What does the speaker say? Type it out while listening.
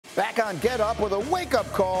Back on Get Up with a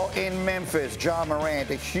wake-up call in Memphis. Ja Morant,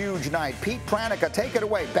 a huge night. Pete Pranica, take it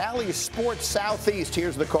away. Bally Sports Southeast,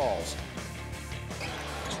 here's the calls.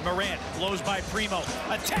 Morant blows by Primo.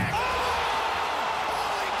 Attack!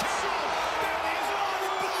 Holy cow! That is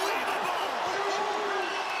unbelievable!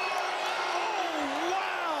 Oh,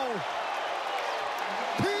 wow!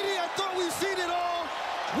 Petey, I thought we'd seen it all.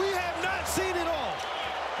 We have not seen it all.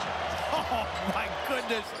 Oh, my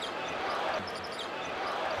goodness.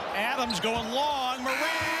 Adams going long. Morant. Oh,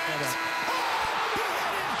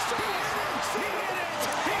 he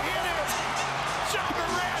hit it. Ja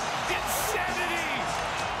Morant, insanity.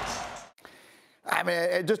 I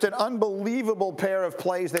mean, just an unbelievable pair of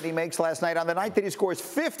plays that he makes last night. On the night that he scores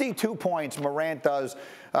 52 points, Morant does,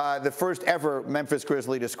 the first ever Memphis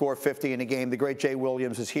Grizzly to score 50 in a game. The great Jay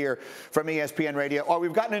Williams is here from ESPN Radio. Oh,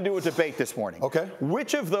 we've gotten into a debate this morning. Okay.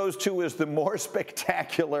 Which of those two is the more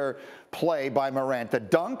spectacular play by Morant? The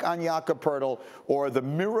dunk on Jakob Poeltl or the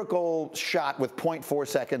miracle shot with 0.4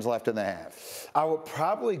 seconds left in the half? I would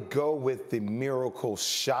probably go with the miracle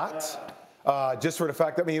shot. Just for the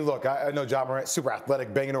fact that, I mean, look, I know Ja Morant, super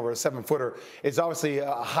athletic, banging over a 7-footer. It's obviously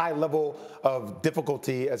a high level of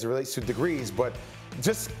difficulty as it relates to degrees, but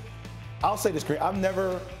just, I'll say this, I've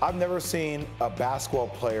never seen a basketball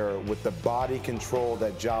player with the body control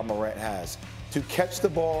that Ja Morant has. To catch the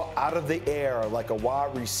ball out of the air like a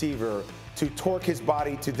wide receiver, to torque his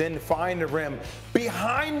body, to then find the rim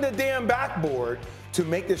behind the damn backboard, to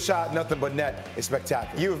make the shot nothing but net is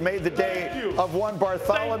spectacular. You've made the day of one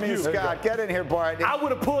Bartholomew Scott. Get in here, Bart. I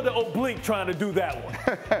would have pulled the oblique trying to do that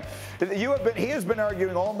one. He has been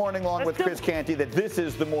arguing all morning long with Chris Canty that this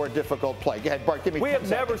is the more difficult play. Go ahead, Bart, give me 10 seconds.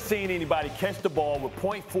 We have never seen anybody catch the ball with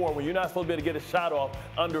 0.4 when you're not supposed to be able to get a shot off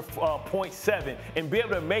under 0.7 and be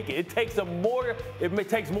able to make it. It takes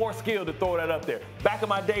more skill to throw that up there. Back in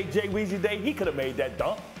my day, JWill day, he could have made that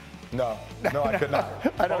dunk. No, I could not.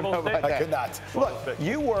 I don't know about that. I could not. Look,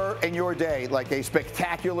 you were, in your day, like a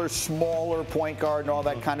spectacular, smaller point guard and all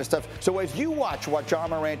that kind of stuff. So as you watch what Ja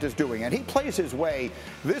Morant is doing, and he plays his way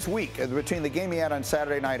this week, between the game he had on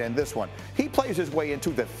Saturday night and this one, he plays his way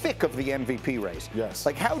into the thick of the MVP race. Yes.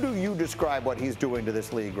 Like, how do you describe what he's doing to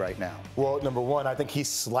this league right now? Well, number one, I think he's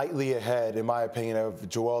slightly ahead, in my opinion, of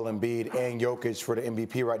Joel Embiid and Jokic for the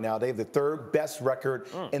MVP right now. They have the third best record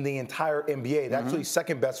in the entire NBA. That's actually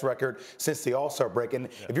second best record since the All-Star break. And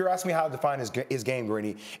if you're asking me how to define his game,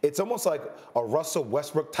 Greeny, it's almost like a Russell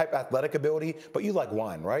Westbrook type athletic ability, but you like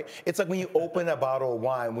wine, right? It's like when you open a bottle of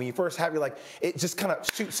wine, when you first have it, like, it just kind of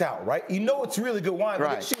shoots out, right? You know it's really good wine,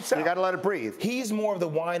 but it shoots out. You got to let it breathe. He's more of the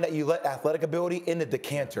wine that you let athletic ability in the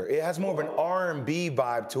decanter. It has more of an R&B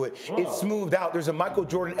vibe to it. It's smoothed out. There's a Michael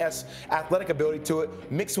Jordan-esque athletic ability to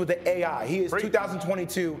it mixed with the AI. He is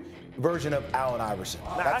 2022 version of Allen Iverson.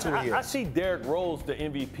 That's who he is. I see Derrick Rose, the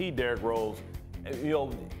MVP Derrick Rose,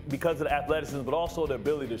 because of the athleticism, but also the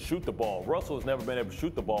ability to shoot the ball. Russell has never been able to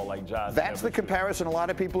shoot the ball like Ja. That's the comparison a lot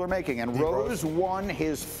of people are making. And Rose won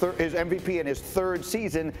his MVP in his third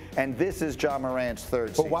season, and this is Ja Morant's third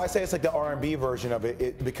season. But why I say it's like the R&B version of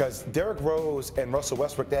it, because Derrick Rose and Russell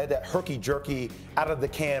Westbrook, they had that herky-jerky,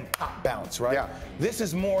 out-of-the-can pop bounce, right? Yeah. This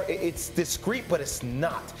is more, it's discreet, but it's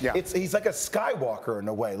not. Yeah. He's like a Skywalker in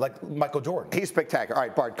a way, like Michael Jordan. He's spectacular. All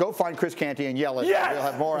right, Bart, go find Chris Canty and yell at him. We'll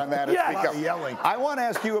have more on that as we go. Yelling. I want to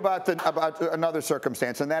ask you about another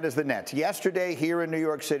circumstance, and that is the Nets. Yesterday, here in New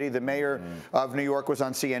York City, the mayor of New York was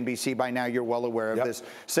on CNBC. By now, you're well aware of this,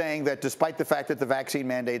 saying that despite the fact that the vaccine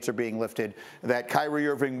mandates are being lifted, that Kyrie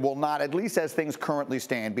Irving will not, at least as things currently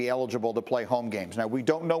stand, be eligible to play home games. Now, we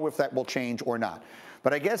don't know if that will change or not.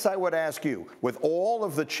 But I guess I would ask you, with all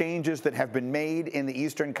of the changes that have been made in the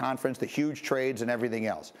Eastern Conference, the huge trades and everything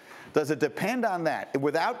else, does it depend on that?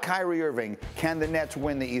 Without Kyrie Irving, can the Nets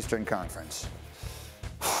win the Eastern Conference?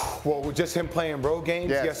 Well, with just him playing road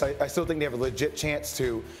games, yes, I still think they have a legit chance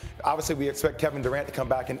to. Obviously, we expect Kevin Durant to come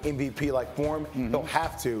back in MVP-like form. They'll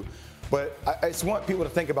have to. But I just want people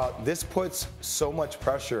to think about this puts so much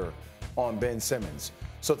pressure on Ben Simmons.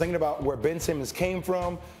 So thinking about where Ben Simmons came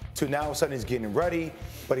from to now all of a sudden he's getting ready,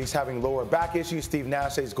 but he's having lower back issues. Steve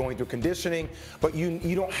Nash is going through conditioning, but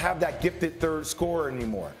you don't have that gifted third scorer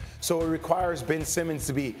anymore. So it requires Ben Simmons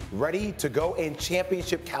to be ready to go and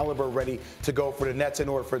championship caliber ready to go for the Nets in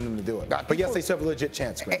order for them to do it. But yes, they still have a legit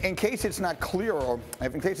chance. In case it's not clear or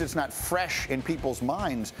in case it's not fresh in people's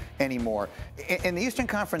minds anymore, in the Eastern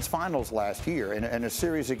Conference Finals last year, in a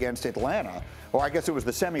series against Atlanta, or I guess it was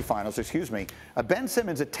the semifinals, excuse me, Ben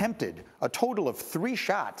Simmons attempted a total of 3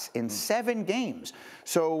 shots in 7 games.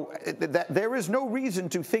 So there is no reason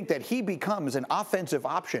to think that he becomes an offensive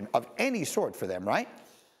option of any sort for them, right?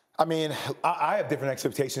 I mean, I have different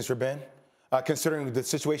expectations for Ben. considering the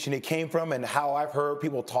situation he came from and how I've heard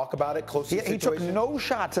people talk about it close to the situation. He took no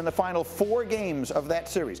shots in the final 4 games of that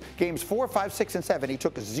series. Games 4, 5, 6, and 7, he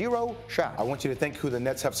took 0 shots. I want you to think who the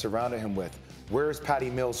Nets have surrounded him with. Where is Patty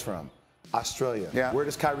Mills from? Australia. Yeah. Where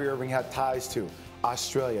does Kyrie Irving have ties to?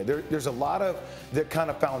 Australia. There's a lot of the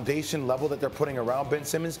kind of foundation level that they're putting around Ben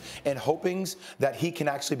Simmons and hopings that he can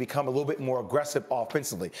actually become a little bit more aggressive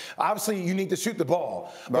offensively. Obviously, you need to shoot the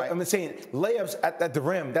ball. But I'm saying layups at the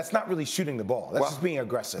rim, that's not really shooting the ball. That's just being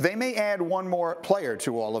aggressive. They may add one more player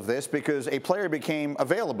to all of this because a player became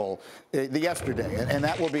available yesterday, and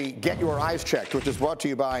that will be Get Your Eyes Checked, which is brought to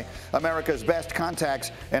you by America's Best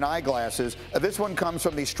Contacts and Eyeglasses. This one comes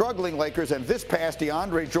from the struggling Lakers, and this pass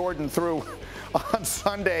DeAndre Jordan threw on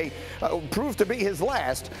Sunday proved to be his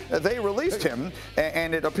last. They released him,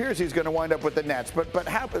 and it appears he's going to wind up with the Nets. But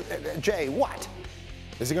how, Jay, what?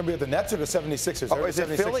 Is he going to be at the Nets or the 76ers? Oh, is it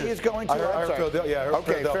Philly he's going to? I heard Philadelphia. Yeah, I heard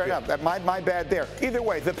okay, fair enough. My bad there. Either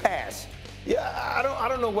way, the pass. Yeah, I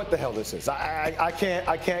don't know what the hell this is. I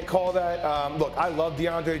can't call that. Look, I love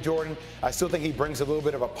DeAndre Jordan. I still think he brings a little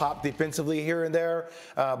bit of a pop defensively here and there.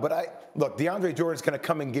 But look, DeAndre Jordan's going to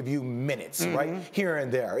come and give you minutes, right, here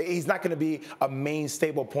and there. He's not going to be a main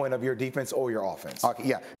stable point of your defense or your offense. Okay,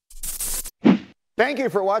 yeah. Thank you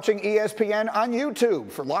for watching ESPN on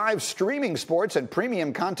YouTube. For live streaming sports and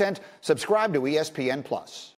premium content, subscribe to ESPN+.